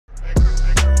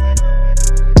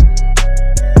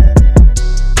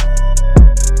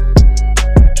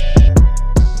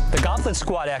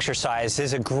exercise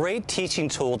is a great teaching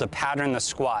tool to pattern the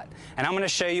squat, and I'm going to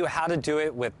show you how to do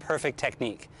it with perfect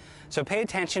technique. So pay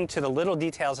attention to the little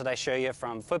details that I show you,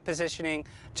 from foot positioning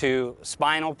to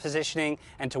spinal positioning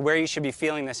and to where you should be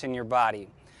feeling this in your body.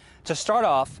 To start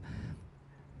off,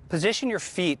 position your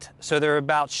feet so they're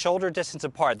about shoulder distance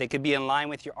apart. They could be in line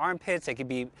with your armpits, they could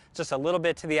be just a little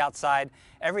bit to the outside.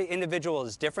 Every individual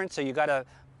is different, so you got to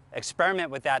experiment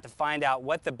with that to find out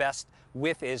what the best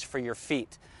width is for your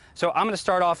feet. So I'm going to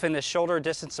start off in the shoulder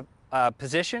distance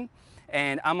position,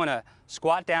 and I'm going to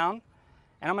squat down,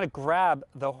 and I'm going to grab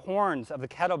the horns of the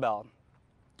kettlebell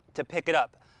to pick it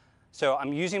up. So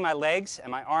I'm using my legs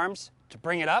and my arms to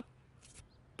bring it up.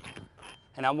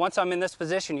 And now once I'm in this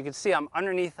position, you can see I'm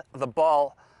underneath the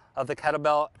ball of the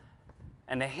kettlebell,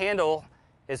 and the handle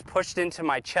is pushed into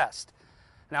my chest.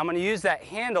 Now I'm going to use that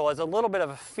handle as a little bit of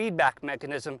a feedback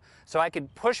mechanism so I can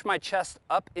push my chest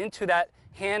up into that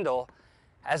handle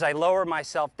as I lower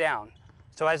myself down.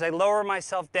 So as I lower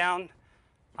myself down,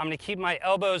 I'm going to keep my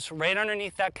elbows right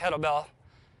underneath that kettlebell,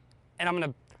 and I'm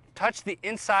going to touch the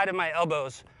inside of my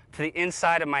elbows to the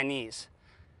inside of my knees.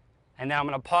 And now I'm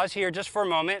going to pause here just for a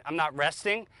moment. I'm not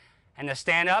resting. And to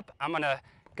stand up, I'm going to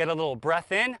get a little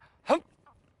breath in,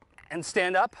 and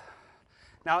stand up.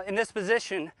 Now in this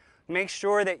position, make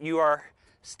sure that you are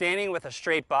standing with a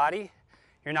straight body.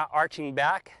 You're not arching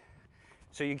back.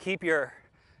 So you keep your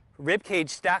rib cage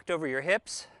stacked over your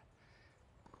hips.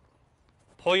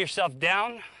 Pull yourself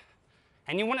down,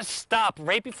 and you want to stop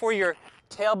right before your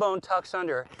tailbone tucks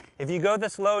under. If you go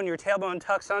this low and your tailbone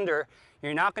tucks under,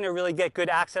 you're not going to really get good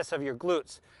access of your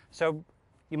glutes. So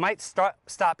you might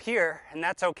stop here, and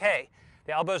that's okay.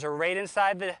 The elbows are right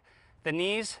inside the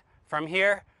knees. From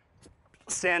here,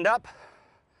 stand up,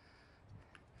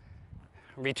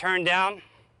 return down,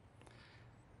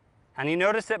 and you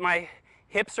notice that my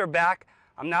hips are back.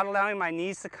 I'm not allowing my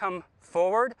knees to come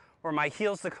forward or my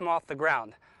heels to come off the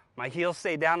ground. My heels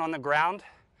stay down on the ground.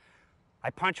 I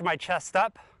punch my chest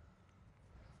up,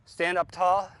 stand up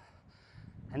tall,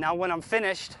 and now when I'm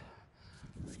finished,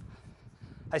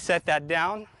 I set that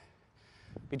down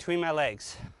between my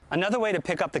legs. Another way to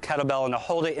pick up the kettlebell and to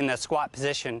hold it in the squat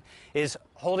position is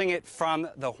holding it from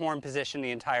the horn position the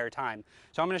entire time.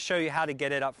 So I'm going to show you how to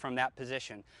get it up from that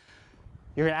position.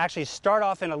 You're going to actually start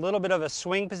off in a little bit of a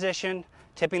swing position,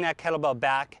 tipping that kettlebell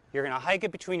back. You're going to hike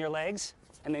it between your legs,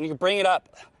 and then you bring it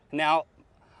up. Now,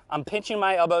 I'm pinching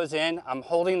my elbows in, I'm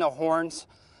holding the horns,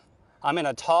 I'm in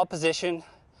a tall position,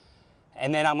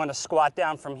 and then I'm going to squat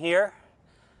down from here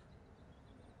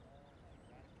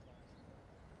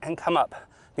and come up.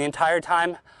 The entire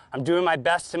time, I'm doing my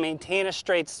best to maintain a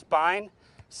straight spine,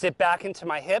 sit back into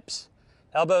my hips,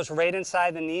 elbows right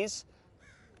inside the knees,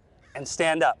 and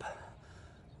stand up.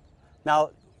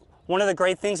 Now, one of the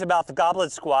great things about the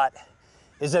goblet squat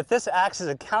is that this acts as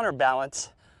a counterbalance,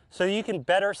 so you can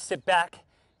better sit back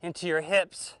into your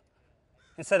hips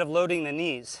instead of loading the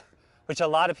knees, which a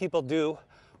lot of people do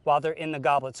while they're in the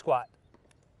goblet squat.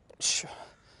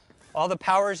 All the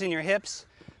power is in your hips,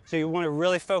 so you want to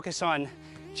really focus on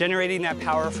generating that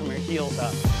power from your heels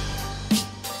up.